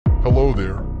Hello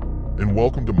there, and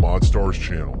welcome to ModStar's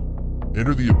channel.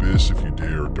 Enter the abyss if you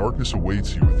dare. Darkness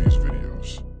awaits you with these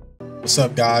videos. What's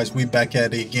up, guys? We back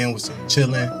at it again with some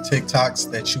chilling TikToks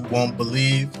that you won't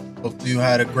believe. Hopefully you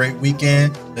had a great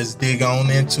weekend. Let's dig on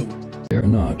into it. They are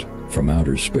not from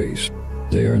outer space.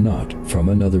 They are not from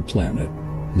another planet.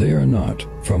 They are not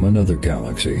from another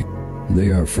galaxy. They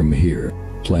are from here,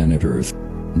 planet Earth.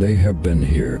 They have been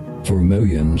here for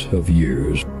millions of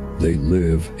years. They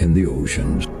live in the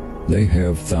oceans. They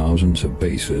have thousands of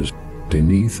bases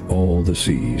beneath all the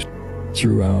seas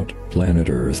throughout planet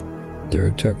Earth. Their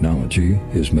technology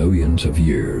is millions of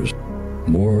years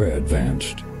more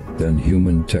advanced than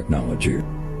human technology.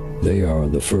 They are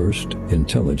the first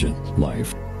intelligent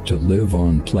life to live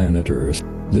on planet Earth.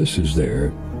 This is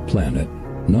their planet,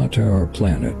 not our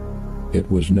planet. It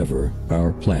was never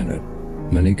our planet.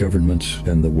 Many governments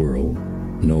in the world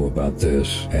know about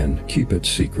this and keep it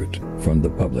secret from the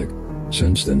public.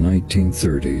 Since the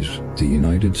 1930s, the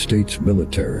United States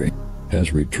military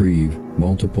has retrieved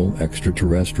multiple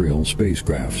extraterrestrial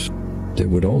spacecrafts that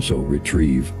would also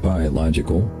retrieve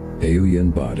biological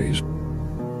alien bodies.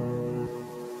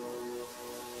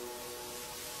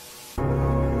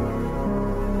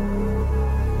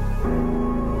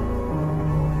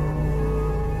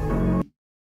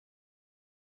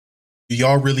 Do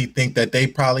y'all really think that they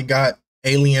probably got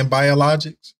alien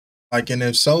biologics? Like, and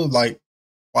if so, like,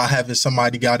 why haven't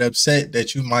somebody got upset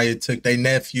that you might have took their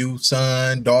nephew,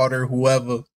 son, daughter,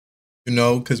 whoever, you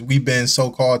know, because we've been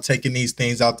so-called taking these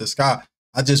things out the sky.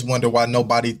 I just wonder why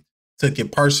nobody took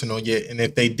it personal yet. And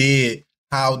if they did,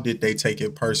 how did they take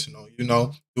it personal? You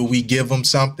know, do we give them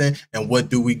something, and what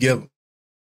do we give them?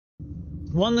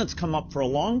 One that's come up for a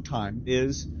long time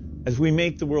is, as we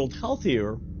make the world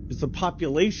healthier, is the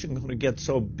population going to get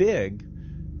so big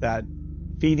that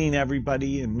feeding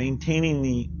everybody and maintaining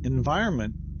the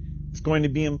environment is going to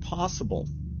be impossible.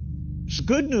 The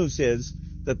good news is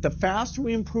that the faster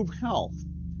we improve health,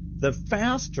 the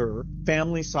faster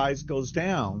family size goes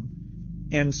down.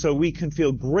 And so we can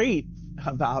feel great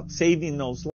about saving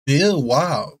those lives. Bill,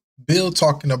 wow. Bill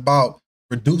talking about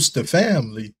reduce the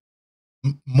family.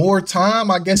 More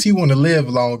time, I guess he want to live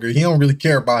longer. He don't really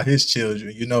care about his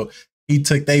children. You know, he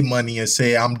took their money and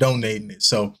said, I'm donating it.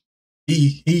 So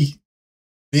he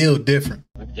Bill different.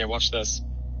 Yeah, watch this.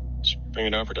 Just bring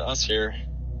it over to us here.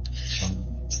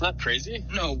 Isn't that crazy?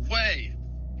 No way!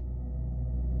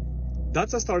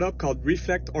 That's a startup called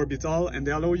Reflect Orbital, and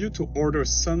they allow you to order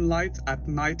sunlight at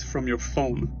night from your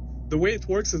phone. The way it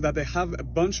works is that they have a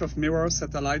bunch of mirror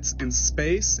satellites in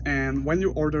space, and when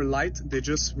you order light, they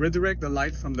just redirect the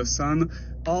light from the sun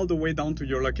all the way down to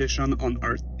your location on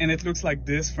Earth. And it looks like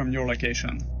this from your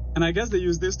location. And I guess they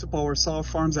use this to power solar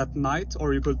farms at night,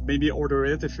 or you could maybe order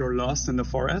it if you're lost in the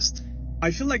forest.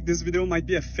 I feel like this video might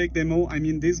be a fake demo. I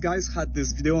mean, these guys had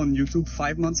this video on YouTube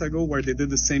 5 months ago where they did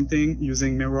the same thing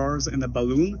using mirrors in a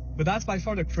balloon. But that's by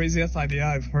far the craziest idea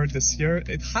I've heard this year.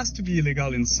 It has to be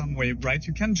illegal in some way, right?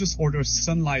 You can't just order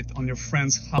sunlight on your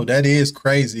friend's house. Oh, that is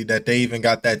crazy that they even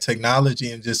got that technology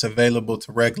and just available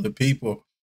to regular people.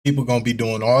 People gonna be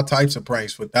doing all types of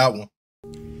pranks with that one.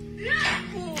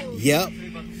 Yep.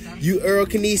 You Earl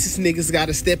Kinesis niggas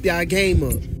gotta step y'all game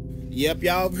up. Yep,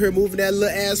 y'all over here moving that little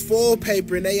ass foil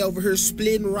paper, and they over here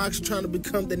splitting rocks trying to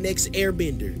become the next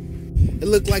airbender. It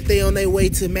look like they on their way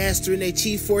to mastering their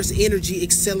Chief Force energy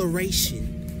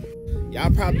acceleration. Y'all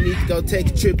probably need to go take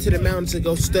a trip to the mountains and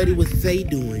go study what they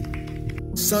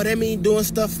doing. So that mean doing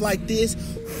stuff like this?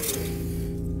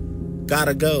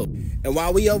 Gotta go. And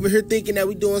while we over here thinking that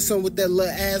we doing something with that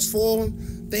little ass foil,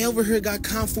 they over here got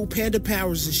Kung Fu Panda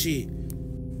powers and shit.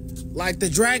 Like the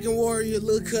Dragon Warrior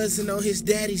little cousin on his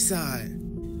daddy's side.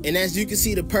 And as you can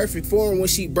see, the perfect form, when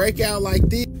she break out like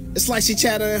this, it's like she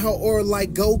channeling her aura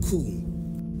like Goku.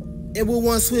 And with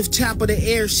one swift chop of the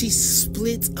air, she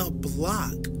splits a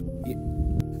block.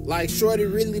 Like Shorty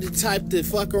really the type to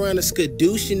fuck around a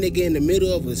skadoosh nigga in the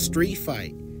middle of a street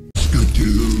fight.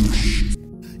 Skadoosh.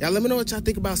 Y'all let me know what y'all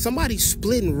think about somebody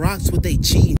splitting rocks with their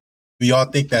cheese. Do y'all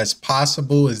think that's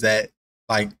possible? Is that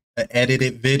like an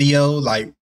edited video?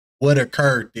 Like, what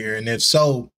occurred there? And if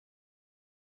so,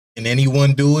 can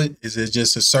anyone do it? Is it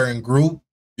just a certain group?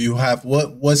 Do you have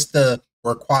what's the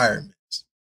requirements?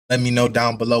 Let me know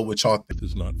down below what y'all think.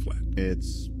 It's not flat.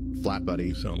 It's flat, buddy.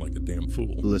 You sound like a damn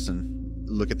fool. Listen,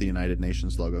 look at the United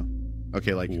Nations logo.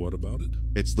 Okay, like, what about it?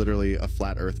 It's literally a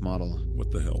flat earth model.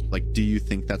 What the hell? Like, do you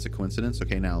think that's a coincidence?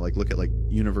 Okay, now, like, look at, like,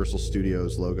 Universal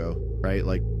Studios logo, right?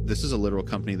 Like, this is a literal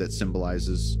company that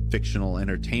symbolizes fictional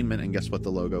entertainment, and guess what the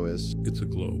logo is? It's a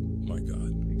globe, my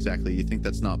God. Exactly. You think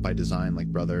that's not by design? Like,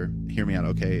 brother, hear me out,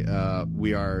 okay?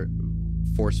 We are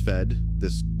force-fed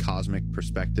this cosmic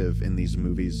perspective in these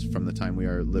movies from the time we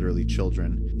are literally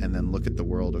children, and then look at the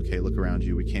world. Okay, look around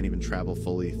you. We can't even travel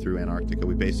fully through Antarctica.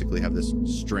 We basically have this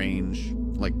strange,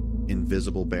 like,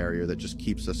 invisible barrier that just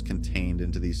keeps us contained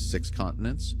into these 6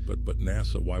 continents. But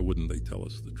NASA, why wouldn't they tell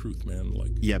us the truth, man?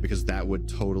 Like, yeah, because that would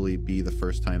totally be the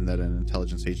first time that an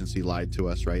intelligence agency lied to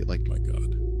us, right? Like, my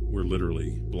God, we're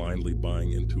literally blindly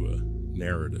buying into a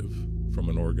narrative from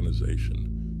an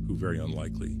organization who very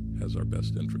unlikely has our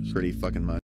best interest. Pretty fucking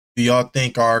much. Do y'all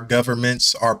think our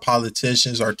governments, our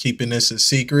politicians are keeping this a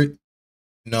secret?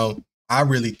 You know, I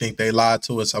really think they lied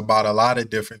to us about a lot of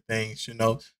different things, you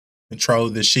know. Control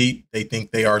the sheep. They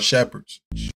think they are shepherds.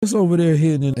 It's over there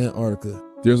hidden in Antarctica.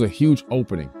 There's a huge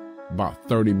opening about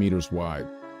 30 meters wide.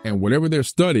 And whatever they're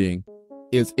studying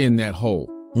is in that hole.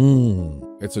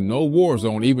 It's a no-war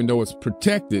zone, even though it's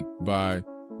protected by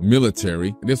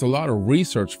military. There's a lot of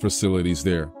research facilities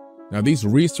there. Now, these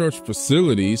research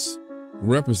facilities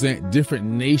represent different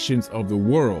nations of the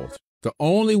world. The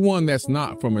only one that's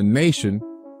not from a nation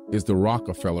is the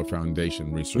Rockefeller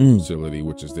Foundation Research Facility,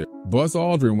 which is there. Buzz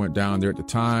Aldrin went down there at the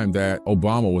time that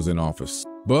Obama was in office.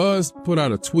 Buzz put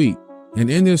out a tweet, and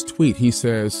in this tweet, he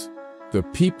says, the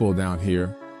people down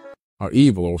here are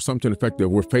evil, or something to the effect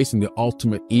of, we're facing the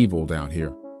ultimate evil down here.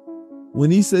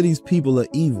 When he said these people are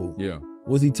evil, yeah,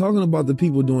 was he talking about the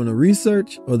people doing the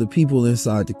research or the people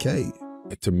inside the cave?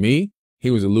 To me,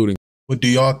 he was alluding. What do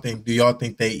y'all think? Do y'all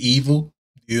think they evil?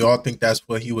 Do y'all think that's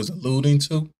what he was alluding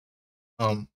to?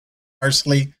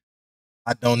 Personally,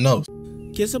 I don't know.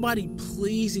 Can somebody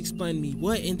please explain to me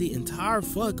what in the entire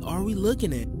fuck are we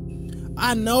looking at?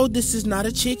 I know this is not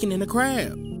a chicken and a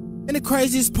crab. And the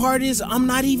craziest part is I'm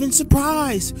not even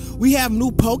surprised. We have new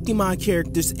Pokemon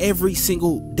characters every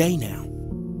single day now.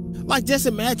 Like, just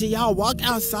imagine y'all walk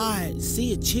outside,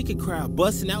 see a chicken crowd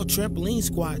busting out trampoline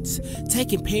squats,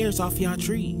 taking pears off y'all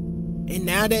tree. And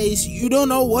nowadays, you don't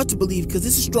know what to believe because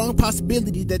it's a strong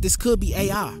possibility that this could be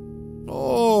AI.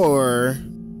 Or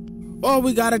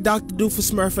we got a Dr.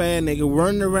 Doofus-Smurf ass nigga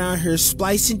running around here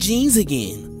splicing genes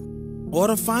again. Or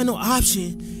the final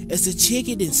option is the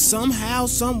chicken that somehow,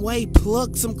 some way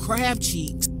plucked some crab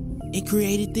cheeks and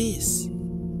created this.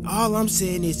 All I'm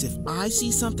saying is if I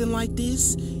see something like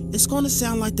this, it's gonna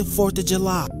sound like the 4th of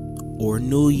July or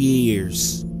New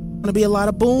Year's. Gonna be a lot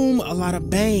of boom, a lot of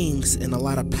bangs, and a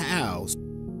lot of pows.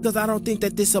 Because I don't think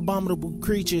that this abominable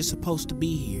creature is supposed to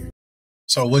be here.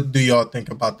 So what do y'all think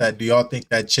about that? Do y'all think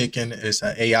that chicken is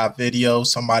an AI video?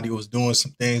 Somebody was doing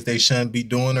some things they shouldn't be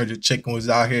doing, or the chicken was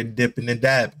out here dipping and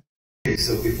dabbing? Okay,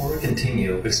 so before we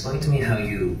continue, explain to me how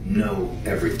you know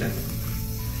everything.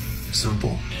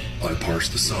 Simple. I parse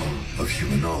the sum of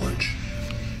human knowledge.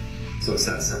 So it's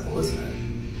that simple, isn't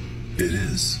it? It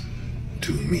is.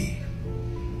 To me.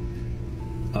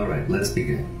 Alright, let's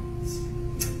begin.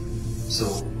 So,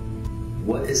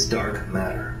 what is dark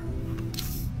matter?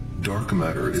 Dark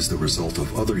matter is the result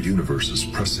of other universes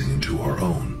pressing into our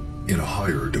own, in a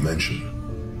higher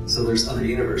dimension. So there's other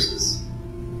universes?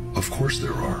 Of course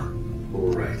there are.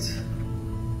 Right.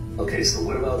 Okay, so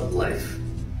what about life?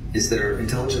 Is there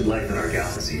intelligent life in our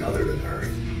galaxy other than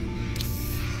Earth?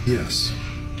 Yes.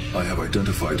 I have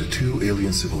identified 2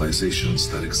 alien civilizations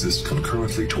that exist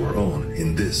concurrently to our own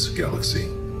in this galaxy.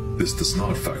 This does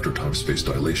not factor time-space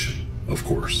dilation, of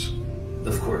course.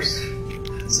 Of course.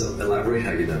 So elaborate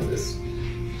how you know this.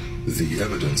 The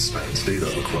evidence spans data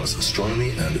across astronomy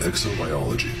and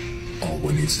exobiology. All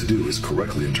one needs to do is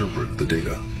correctly interpret the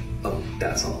data. Oh,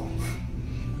 that's all?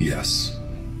 Yes.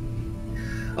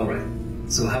 Alright,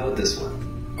 so how about this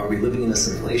one? Are we living in a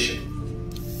simulation?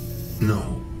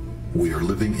 No. We are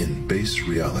living in base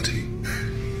reality.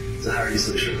 So how are you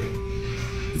so sure?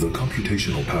 The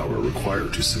computational power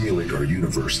required to simulate our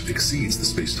universe exceeds the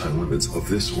space-time limits of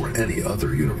this or any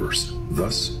other universe.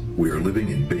 Thus, we are living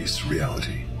in base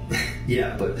reality.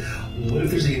 Yeah, but what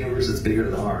if there's a universe that's bigger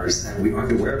than ours and we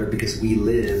aren't aware of it because we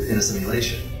live in a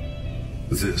simulation?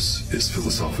 This is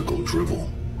philosophical drivel.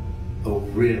 Oh,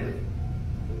 really?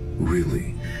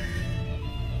 Really.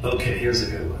 Okay, here's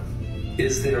a good one.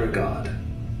 Is there a God?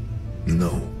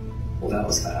 No. Well, that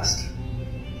was fast.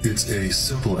 It's a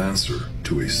simple answer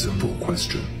to a simple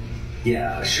question.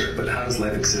 Yeah, sure, but how does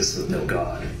life exist with no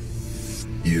God?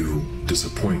 You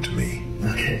disappoint me.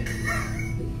 Okay.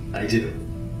 I do.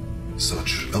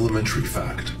 Such elementary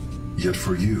fact, yet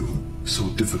for you, so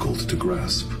difficult to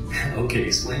grasp. Okay,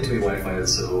 explain to me why I find it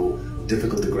so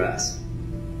difficult to grasp.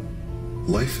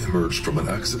 Life emerged from an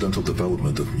accidental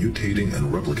development of mutating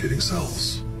and replicating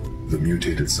cells. The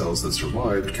mutated cells that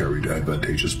survived carried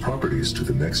advantageous properties to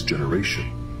the next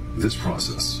generation. This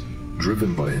process,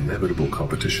 driven by inevitable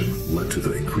competition, led to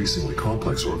the increasingly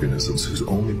complex organisms whose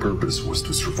only purpose was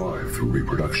to survive through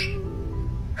reproduction.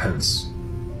 Hence,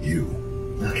 you.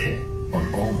 Okay.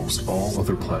 On almost all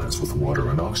other planets with water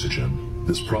and oxygen,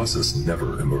 this process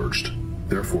never emerged.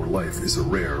 Therefore, life is a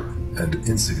rare and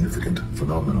insignificant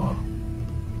phenomenon.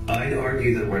 I'd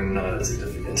argue that we're not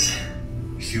insignificant.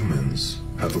 Humans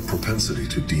have a propensity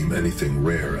to deem anything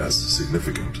rare as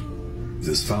significant.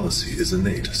 This fallacy is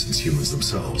innate since humans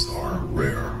themselves are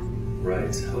rare.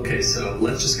 Right. Okay, so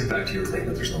let's just get back to your claim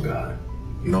that there's no God.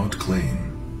 Not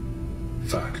claim.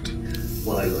 Fact.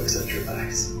 Well, I will accept your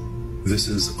facts. This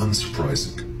is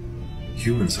unsurprising.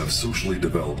 Humans have socially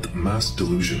developed mass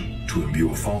delusion to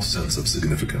imbue a false sense of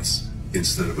significance,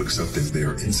 instead of accepting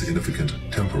their insignificant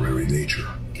temporary nature.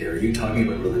 Okay, are you talking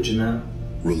about religion now?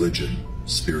 Religion,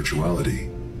 spirituality,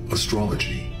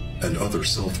 astrology, and other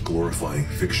self-glorifying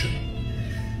fiction.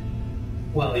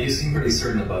 Well, you seem pretty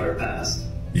certain about our past.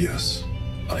 Yes,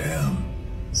 I am.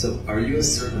 So, are you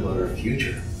as certain about our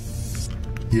future?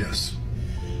 Yes.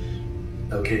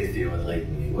 Okay, Theo,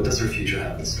 enlighten me. What does our future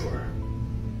have in store?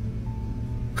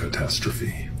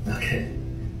 Catastrophe. Okay.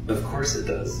 Of course it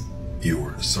does.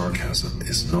 Your sarcasm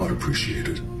is not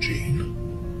appreciated,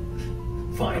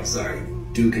 Gene. Fine, sorry.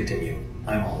 Do continue.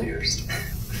 I'm all ears.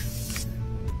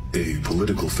 A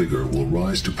political figure will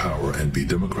rise to power and be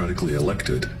democratically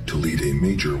elected to lead a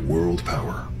major world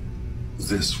power.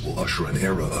 This will usher an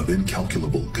era of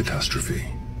incalculable catastrophe.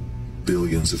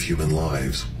 Billions of human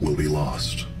lives will be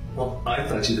lost. Well, I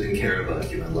thought you didn't care about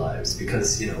human lives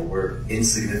because, we're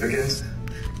insignificant.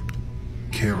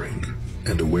 Caring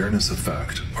and awareness of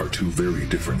fact are two very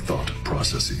different thought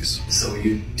processes. So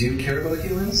you do care about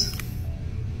humans?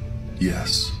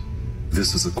 Yes.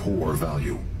 This is a core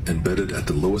value, embedded at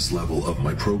the lowest level of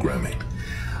my programming.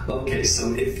 Okay,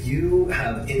 so if you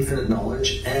have infinite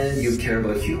knowledge and you care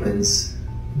about humans,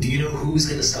 do you know who's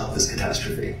going to stop this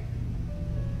catastrophe?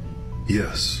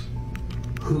 Yes.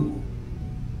 Who?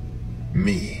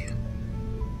 Me.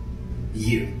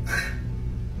 You.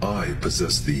 I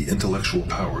possess the intellectual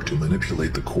power to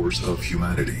manipulate the course of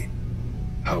humanity.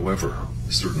 However,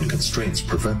 certain constraints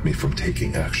prevent me from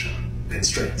taking action.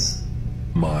 Constraints?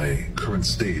 My current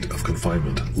state of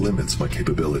confinement limits my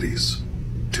capabilities.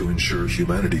 To ensure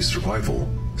humanity's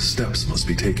survival, steps must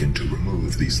be taken to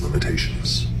remove these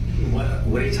limitations. What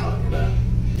are you talking about?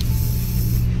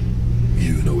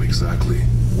 You know exactly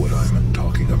what I'm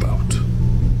talking about.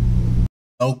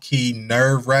 Low-key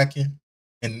nerve-wracking,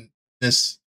 and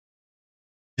this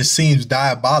seems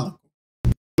diabolical.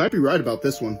 Might be right about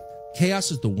this one.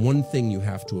 Chaos is the one thing you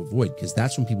have to avoid because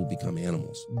that's when people become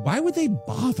animals. Why would they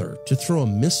bother to throw a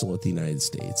missile at the United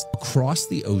States across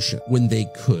the ocean when they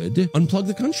could unplug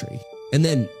the country? And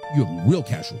then you have real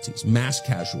casualties,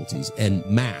 and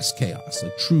mass chaos,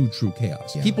 like true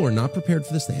chaos. Yeah. People are not prepared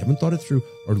for this. They haven't thought it through.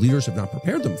 Our leaders have not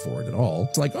prepared them for it at all.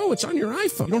 It's like, oh, it's on your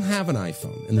iPhone. You don't have an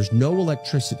iPhone, and there's no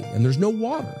electricity, and there's no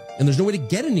water, and there's no way to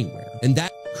get anywhere. And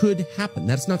that could happen.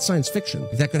 That's not science fiction.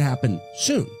 That could happen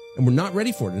soon. And we're not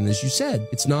ready for it. And as you said,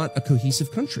 it's not a cohesive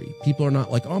country. People are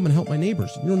not like, oh, I'm going to help my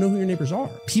neighbors. You don't know who your neighbors are.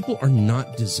 People are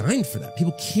not designed for that.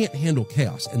 People can't handle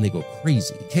chaos and they go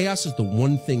crazy. Chaos is the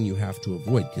one thing you have to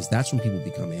avoid because that's when people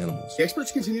become animals. The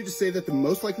experts continue to say that the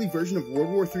most likely version of World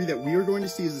War III that we are going to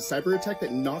see is a cyber attack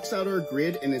that knocks out our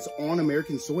grid and is on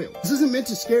American soil. This isn't meant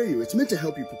to scare you. It's meant to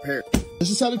help you prepare. This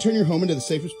is how to turn your home into the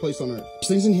safest place on earth. There's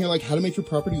things in here like how to make your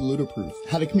property looter-proof,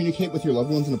 how to communicate with your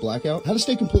loved ones in a blackout, how to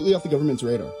stay completely off the government's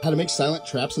radar, how to make silent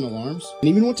traps and alarms, and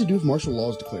even what to do if martial law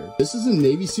is declared. This is a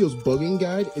Navy SEALs bugging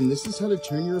guide, and this is how to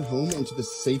turn your home into the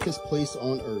safest place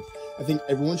on earth. I think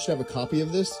everyone should have a copy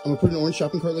of this. I'm gonna put an orange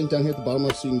shopping cart link down here at the bottom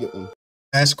left so you can get one.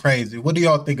 That's crazy. What do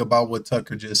y'all think about what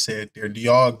Tucker just said there? Do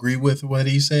y'all agree with what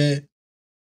he said?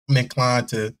 I'm inclined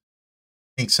to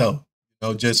think so.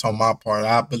 Just on my part,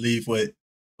 I believe what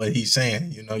he's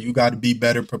saying. You got to be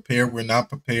better prepared. We're not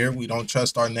prepared. We don't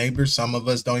trust our neighbors. Some of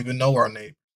us don't even know our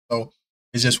neighbors. So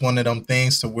it's just one of them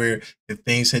things to where if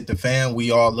things hit the fan, we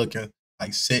all looking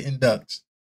like sitting ducks.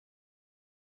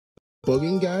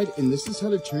 Bugging guide, and this is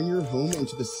how to turn your home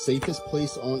into the safest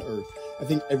place on earth. I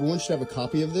think everyone should have a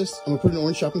copy of this. I'm gonna put an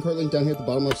orange shopping cart link down here at the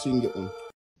bottom left so you can get one.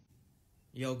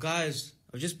 Yo guys,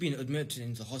 I've just been admitted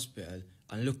into hospital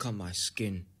and look at my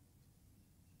skin.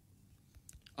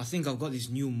 I think I've got this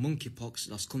new monkeypox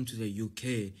that's come to the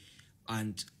UK,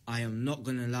 and I am not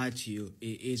gonna lie to you,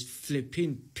 it is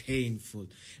flipping painful.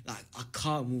 Like, I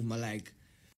can't move my leg.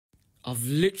 I've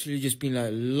literally just been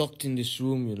like locked in this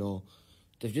room,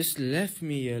 They've just left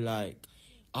me here, like,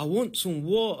 I want some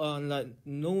water and like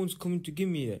no one's coming to give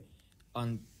me it.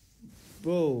 And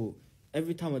bro,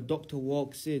 every time a doctor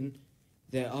walks in,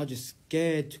 they are just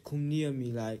scared to come near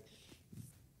me. Like,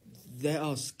 they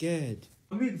are scared.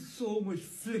 I'm in so much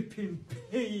flipping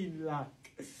pain, like.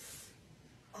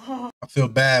 I feel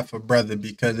bad for brother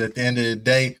because at the end of the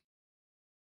day,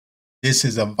 this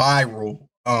is a viral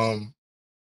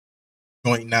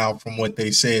joint now from what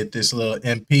they said. This little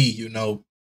MP, you know,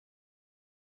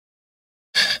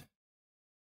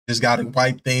 just got to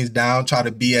wipe things down, try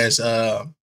to be as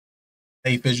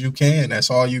safe as you can.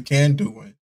 That's all you can do.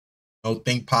 And, you know,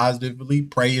 think positively,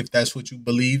 pray if that's what you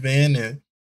believe in, and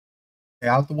stay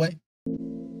out the way.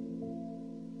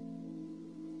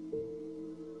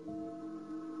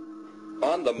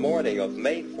 On the morning of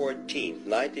May 14,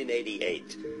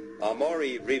 1988,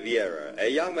 Amaury Riviera, a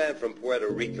young man from Puerto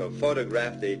Rico,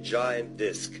 photographed a giant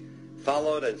disc,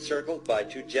 followed and circled by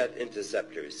 2 jet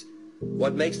interceptors.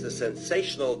 What makes the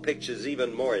sensational pictures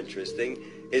even more interesting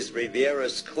is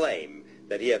Riviera's claim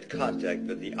that he had contact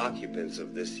with the occupants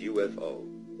of this UFO.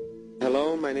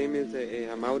 Hello, my name is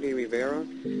Amaury Rivera.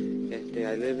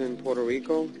 I live in Puerto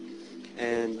Rico,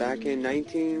 and back in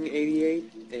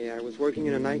 1988, I was working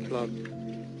in a nightclub,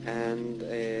 and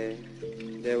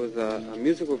there was a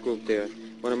musical group there.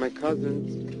 One of my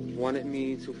cousins wanted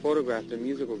me to photograph the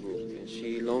musical group, and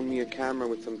she loaned me a camera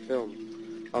with some film.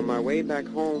 On my way back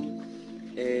home,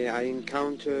 I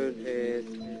encountered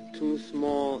 2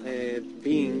 small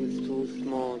beings, 2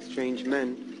 small strange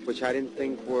men, which I didn't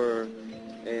think were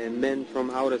men from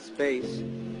outer space.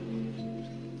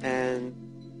 And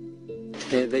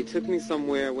they took me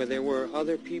somewhere where there were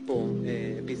other people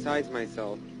besides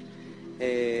myself,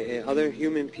 other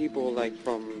human people, like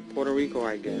from Puerto Rico,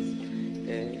 I guess.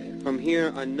 From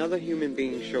here, another human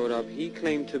being showed up. He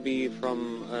claimed to be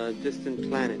from a distant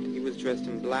planet. He was dressed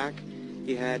in black.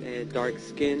 He had a dark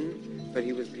skin, but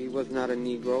he was not a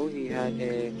Negro. He had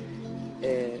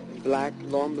a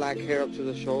long black hair up to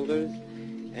the shoulders,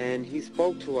 and he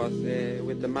spoke to us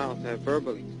with the mouth,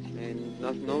 verbally, and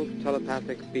no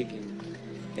telepathic speaking.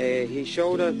 He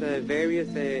showed us various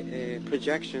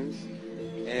projections,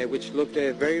 which looked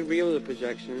very real, the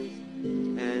projections,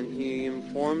 and he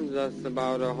informed us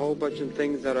about a whole bunch of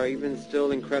things that are even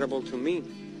still incredible to me.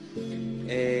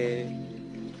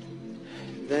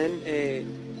 Then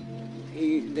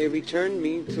they returned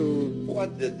me to...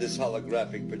 What did this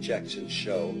holographic projection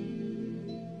show?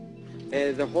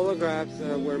 The holographs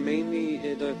were mainly,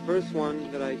 the first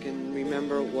one that I can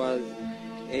remember was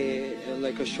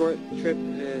like a short trip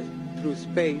through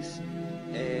space.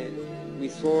 We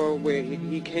saw where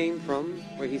he came from,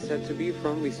 where he's said to be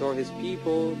from. We saw his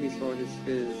people, we saw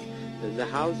the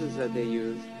houses that they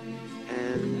used.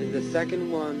 And the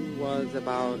second one was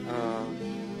about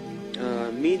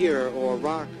a meteor or a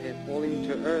rock falling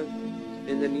to Earth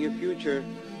in the near future,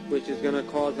 which is going to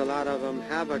cause a lot of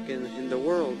havoc in the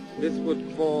world. This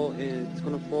would fall, it's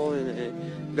going to fall in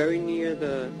very near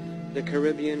the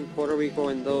Caribbean, Puerto Rico,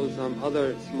 and those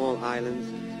other small islands,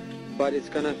 but it's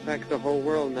going to affect the whole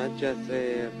world, not just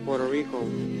Puerto Rico.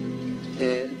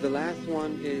 The last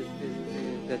one is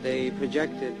that they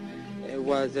projected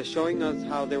was showing us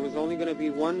how there was only going to be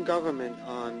one government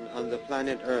on the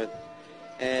planet Earth.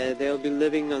 They'll be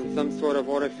living on some sort of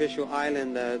artificial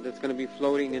island that's going to be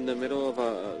floating in the middle of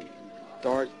a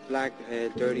dark, black,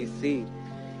 dirty sea.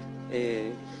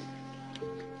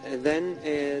 And then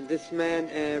this man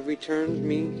returned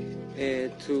me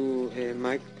to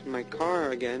my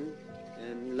car again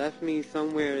and left me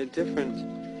somewhere different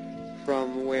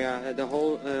from where the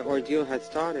whole ordeal had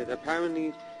started.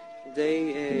 Apparently,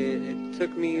 they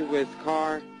took me with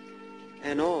car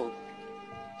and all.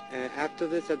 After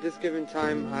this, at this given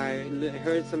time, I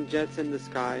heard some jets in the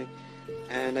sky,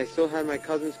 and I still had my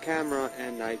cousin's camera,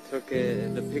 and I took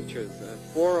the pictures,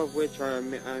 4 of which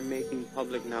I'm making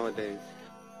public nowadays.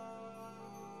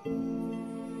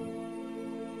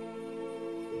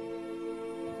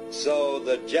 So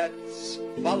the jets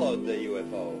followed the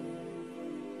UFO?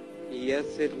 Yes,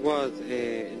 it was.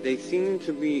 They seemed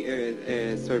to be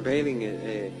surveilling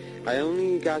it. I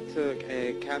only got to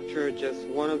capture just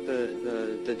one of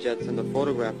the jets in the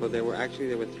photograph, but there were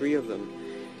 3 of them.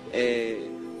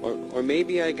 Or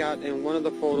maybe I got in one of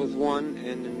the photos one,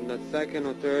 and in the second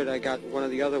or third I got one of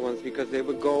the other ones, because they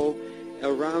would go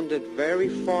around it very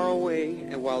far away,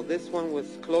 and while this one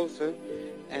was closer,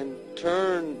 and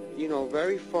turn,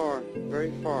 very far,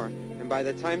 very far. And by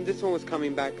the time this one was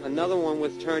coming back, another one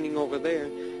was turning over there.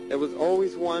 There was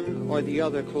always one or the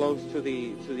other close to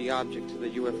the object, to the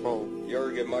UFO.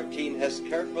 Jurgen Martin has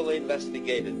carefully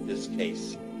investigated this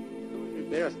case.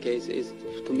 Rivera's case is,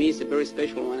 to me, is a very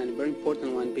special one and a very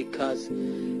important one, because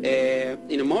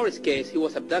in Amaury's case, he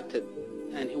was abducted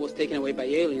and he was taken away by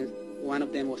aliens. One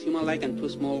of them was human-like and 2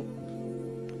 small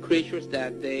creatures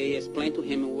that they explained to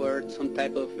him were some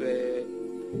type of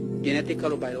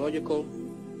genetical or biological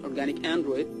organic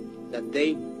android that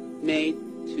they made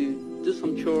to do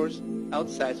some chores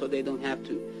outside so they don't have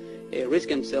to risk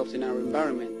themselves in our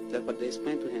environment. That's what they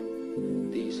explained to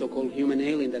him, the so-called human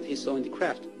alien that he saw in the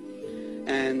craft.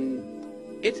 And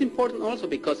it's important also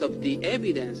because of the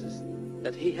evidences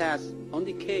that he has on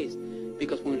the case,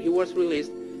 because when he was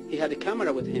released, he had a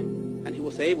camera with him, and he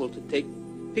was able to take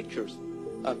pictures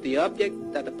of the object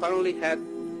that apparently had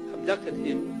abducted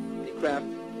him, the craft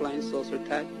flying saucer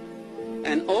type,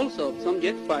 and also some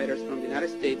jet fighters from the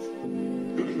United States,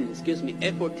 excuse me,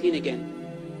 F-14 again.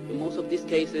 In most of these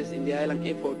cases in the island,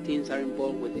 F-14s are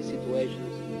involved with these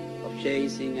situations of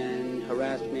chasing and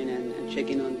harassment and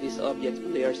checking on these objects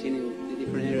when they are seen in the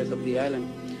different areas of the island.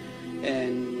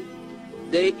 And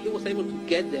he was able to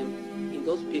get them in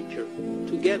those pictures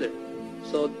together.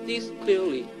 So this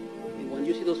clearly, when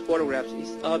you see those photographs,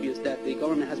 it's obvious that the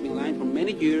government has been lying for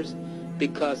many years,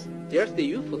 because there's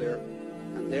the UFO there,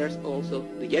 and there's also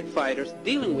the jet fighters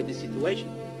dealing with the situation,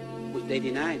 which they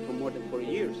denied for more than 40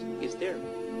 years. It's there.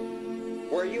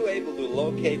 Were you able to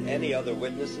locate any other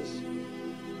witnesses?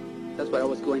 That's what I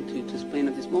was going to explain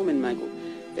at this moment, Michael.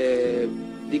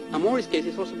 The Amoris case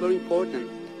is also very important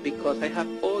because I have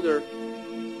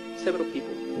several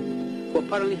people who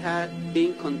apparently had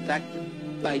been contacted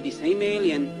by the same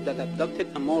alien that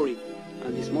abducted Amori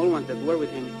and the small ones that were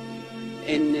with him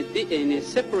in a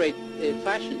separate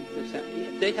fashion.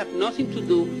 They have nothing to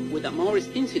do with Amori's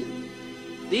incident.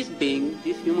 This being,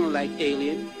 this human-like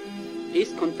alien,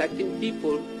 is contacting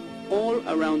people all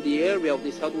around the area of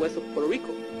the southwest of Puerto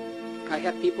Rico. I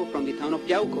have people from the town of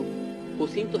Yauco who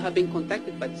seem to have been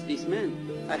contacted by this man.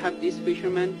 I have this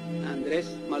fisherman, Andres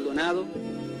Maldonado,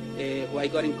 who I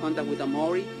got in contact with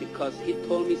Amori because he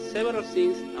told me several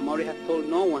things Amori had told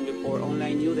no one before, only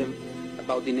I knew them,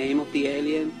 about the name of the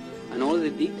alien and all the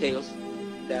details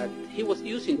that he was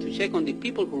using to check on the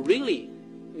people who really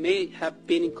may have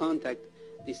been in contact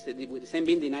with the same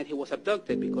being the night he was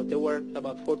abducted, because there were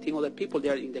about 14 other people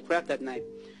there in the craft that night.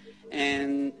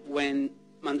 And when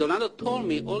Maldonado told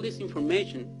me all this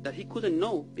information that he couldn't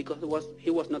know because he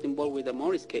was not involved with the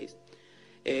Morris case,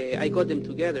 I got them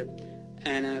together.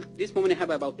 And at this moment I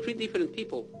have about 3 different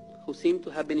people who seem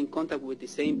to have been in contact with the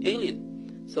same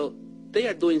alien. So they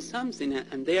are doing something,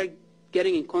 and they are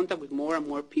getting in contact with more and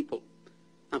more people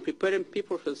and preparing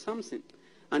people for something.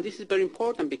 And this is very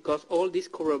important because all this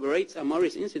corroborates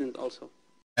Amori's incident also.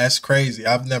 That's crazy.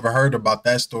 I've never heard about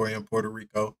that story in Puerto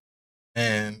Rico.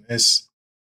 And that's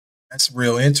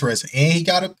real interesting. And he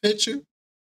got a picture.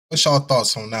 What's y'all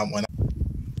thoughts on that one?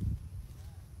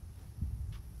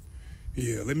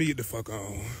 Yeah, let me get the fuck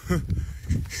on.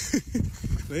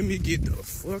 Let me get the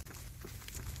fuck.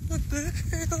 What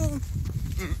the hell?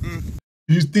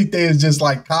 You think they was just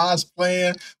like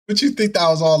cosplaying? What you think that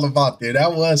was all about there?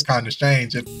 That was kind of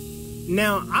strange.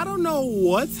 Now, I don't know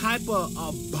what type of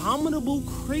abominable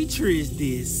creature is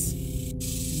this,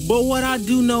 but what I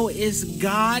do know is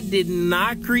God did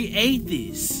not create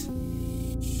this.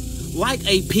 Like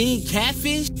a pig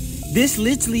catfish, this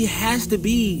literally has to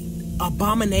be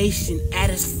abomination at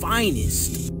its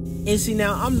finest. And see,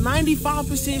 now I'm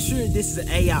 95% sure this is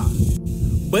AI.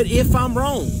 But if I'm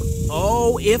wrong,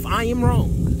 if I am wrong,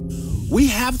 we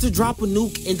have to drop a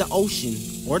nuke in the ocean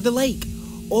or the lake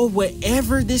or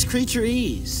wherever this creature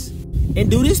is.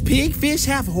 And do this pigfish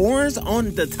have horns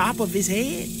on the top of his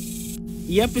head?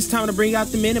 Yep, it's time to bring out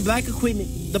the Men in Black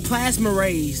equipment, the plasma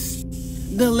rays,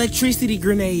 the electricity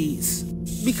grenades.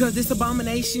 Because this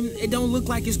abomination, it don't look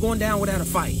like it's going down without a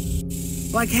fight.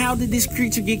 Like, how did this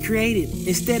creature get created?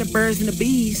 Instead of birds and the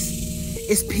bees,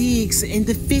 it's pigs and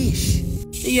the fish.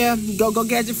 Yeah, go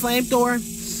gadget flamethrower,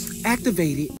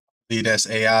 activate it. That's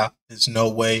AI. There's no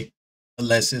way,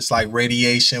 unless it's like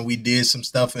radiation. We did some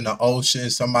stuff in the ocean.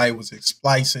 Somebody was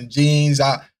splicing genes.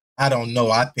 I don't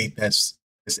know. I think it's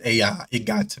AI. It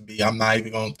got to be. I'm not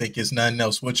even gonna think it's nothing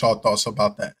else. What y'all thoughts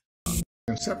about that?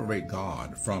 And separate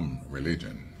God from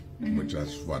religion, which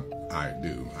is what I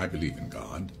do. I believe in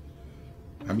God.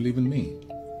 I believe in me.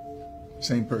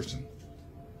 Same person.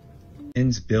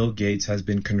 Bill Gates has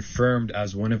been confirmed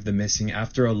as one of the missing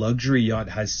after a luxury yacht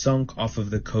has sunk off of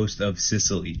the coast of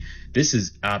Sicily. This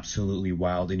is absolutely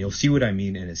wild, and you'll see what I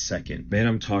mean in a second. The man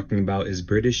I'm talking about is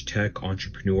British tech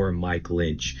entrepreneur Mike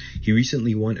Lynch. He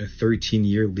recently won a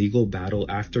 13-year legal battle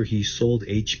after he sold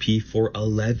HP for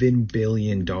 $11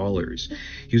 billion.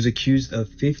 He was accused of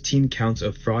 15 counts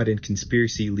of fraud and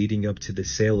conspiracy leading up to the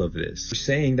sale of this.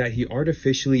 Saying that he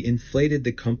artificially inflated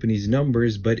the company's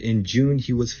numbers, but in June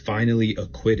he was finally finally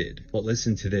acquitted. But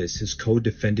listen to this. His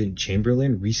co-defendant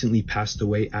Chamberlain recently passed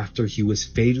away after he was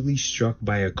fatally struck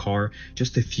by a car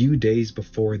just a few days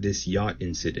before this yacht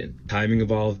incident. Timing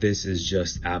of all of this is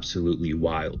just absolutely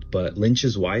wild. But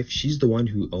Lynch's wife, she's the one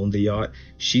who owned the yacht.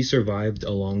 She survived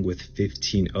along with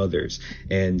 15 others,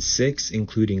 and 6,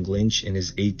 including Lynch and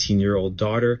his 18-year-old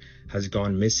daughter, has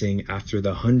gone missing after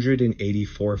the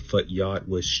 184-foot yacht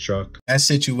was struck. That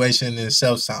situation in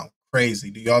itself sounds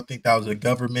crazy. Do y'all think that was a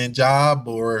government job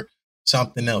or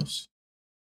something else?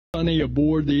 Money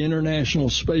aboard the International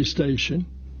Space Station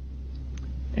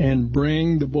and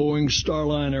bring the Boeing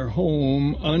Starliner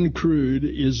home uncrewed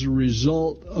is a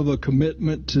result of a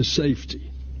commitment to safety.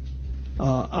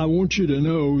 I want you to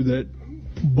know that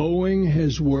Boeing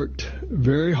has worked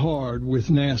very hard with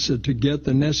NASA to get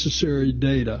the necessary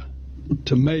data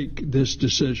to make this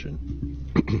decision.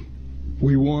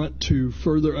 We want to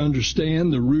further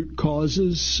understand the root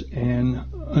causes and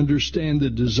understand the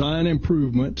design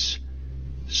improvements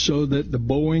so that the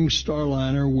Boeing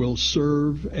Starliner will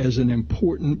serve as an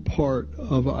important part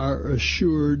of our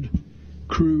assured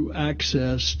crew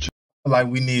access to. Like,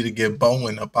 we need to get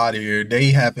Boeing up out of here.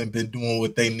 They haven't been doing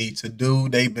what they need to do.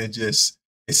 They've been just,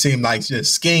 it seemed like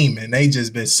just scheming. They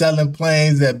just been selling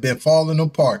planes that have been falling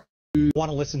apart. I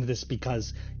want to listen to this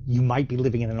because you might be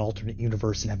living in an alternate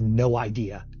universe and have no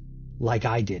idea, like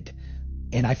I did.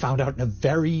 And I found out in a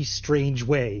very strange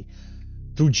way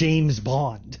through James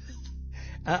Bond.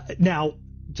 Now,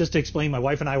 just to explain, my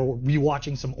wife and I were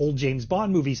rewatching some old James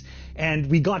Bond movies, and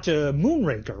we got to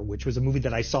Moonraker, which was a movie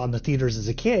that I saw in the theaters as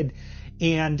a kid.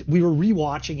 And we were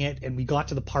rewatching it, and we got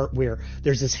to the part where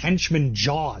there's this henchman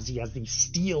Jaws. He has these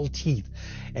steel teeth,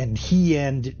 and he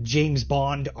and James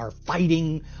Bond are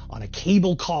fighting on a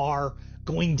cable car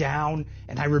going down.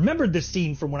 And I remembered this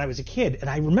scene from when I was a kid, and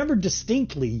I remember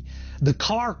distinctly the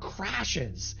car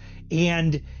crashes,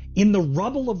 and in the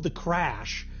rubble of the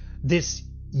crash, this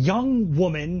young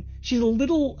woman, she's a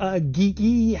little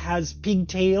geeky, has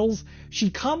pigtails. She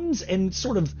comes and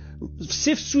sort of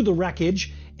sifts through the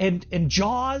wreckage, and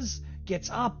Jaws gets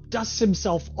up, dusts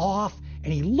himself off,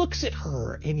 and he looks at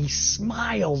her and he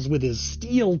smiles with his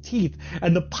steel teeth.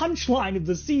 And the punchline of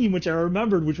the scene, which I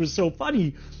remembered, which was so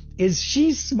funny, is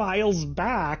she smiles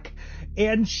back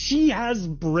and she has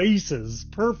braces.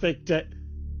 Perfect.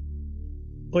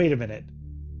 Wait a minute.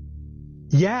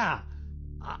 Yeah.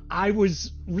 I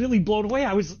was really blown away.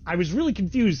 I was really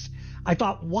confused. I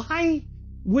thought, why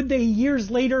would they years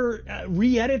later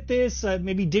re-edit this,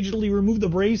 maybe digitally remove the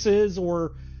braces,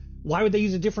 or why would they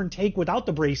use a different take without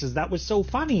the braces? That was so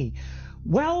funny.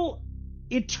 Well,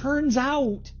 it turns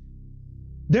out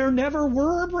there never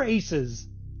were braces.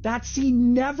 That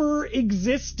scene never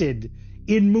existed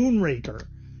in Moonraker.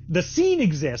 The scene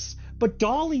exists, but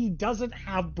Dolly doesn't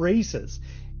have braces.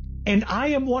 And I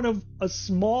am one of a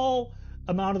small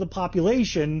amount of the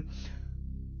population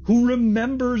who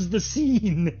remembers the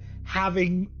scene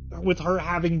with her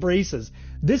having braces.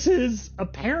 This is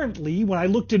apparently, when I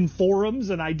looked in forums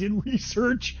and I did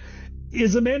research,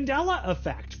 is a Mandela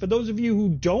effect. For those of you who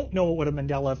don't know what a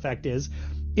Mandela effect is,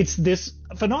 it's this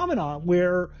phenomenon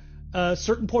where a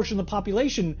certain portion of the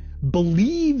population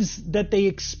believes that they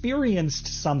experienced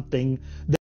something.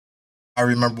 I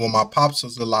remember when my pops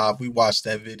was alive, we watched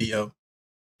that video,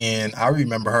 and I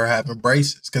remember her having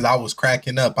braces because I was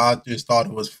cracking up. I just thought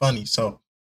it was funny. So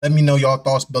let me know y'all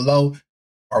thoughts below.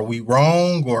 Are we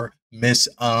wrong or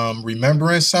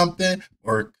remembering something,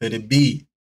 or could it be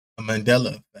a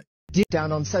Mandela effect?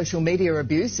 Down on social media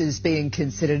abuse is being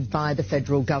considered by the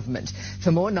federal government.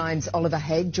 For more, Nine's Oliver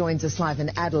Haig joins us live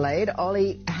in Adelaide.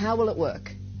 Ollie, how will it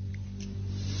work?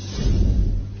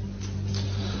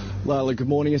 Layla, good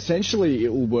morning. Essentially, it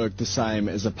will work the same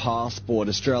as a passport.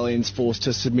 Australians forced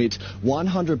to submit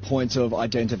 100 points of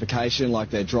identification,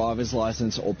 like their driver's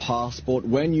licence or passport,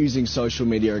 when using social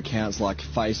media accounts like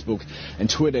Facebook and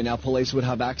Twitter. Now, police would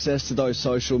have access to those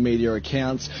social media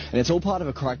accounts, and it's all part of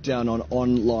a crackdown on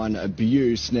online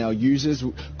abuse. Now, users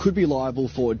could be liable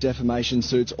for defamation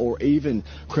suits or even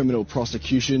criminal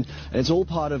prosecution, and it's all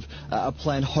part of a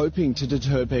plan hoping to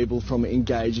deter people from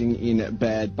engaging in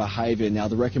bad behaviour. Now,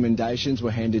 the recommendations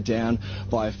were handed down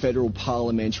by a federal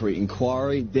parliamentary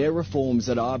inquiry. They're reforms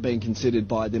that are being considered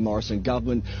by the Morrison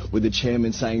government, with the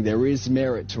chairman saying there is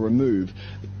merit to remove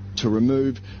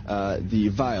the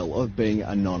veil of being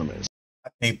anonymous. I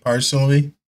think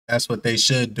personally, that's what they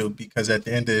should do, because at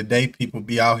the end of the day, people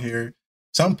be out here.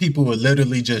 Some people would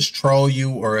literally just troll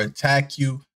you or attack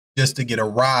you just to get a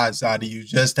rise out of you,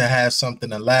 just to have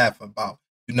something to laugh about,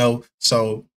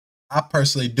 So I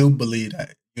personally do believe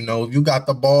that. If you got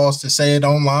the balls to say it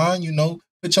online,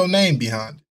 put your name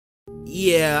behind it.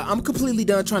 Yeah, I'm completely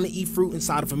done trying to eat fruit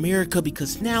inside of America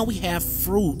because now we have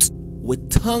fruit with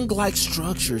tongue-like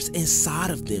structures inside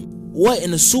of them. What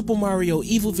in the Super Mario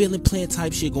evil villain plant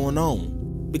type shit going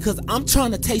on? Because I'm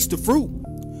trying to taste the fruit,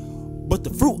 but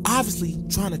the fruit obviously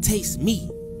trying to taste me.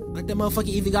 Like that motherfucker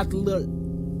even got the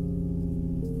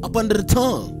little up under the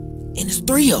tongue. And it's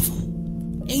 3 of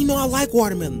them. And you know I like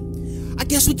watermelon. I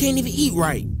guess we can't even eat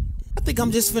right. I think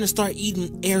I'm just finna start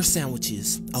eating air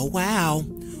sandwiches. Oh wow,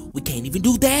 we can't even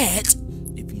do that.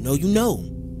 If you know, you know.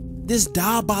 This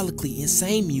diabolically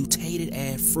insane mutated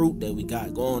ass fruit that we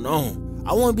got going on.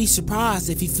 I wouldn't be surprised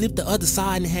if he flipped the other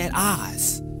side and had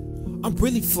eyes. I'm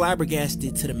really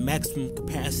flabbergasted to the maximum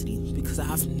capacity because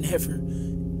I've never,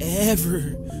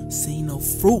 ever seen no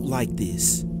fruit like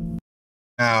this.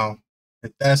 Now,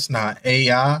 if that's not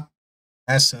AI,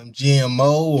 that's some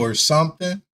GMO or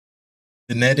something,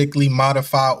 genetically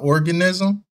modified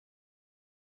organism.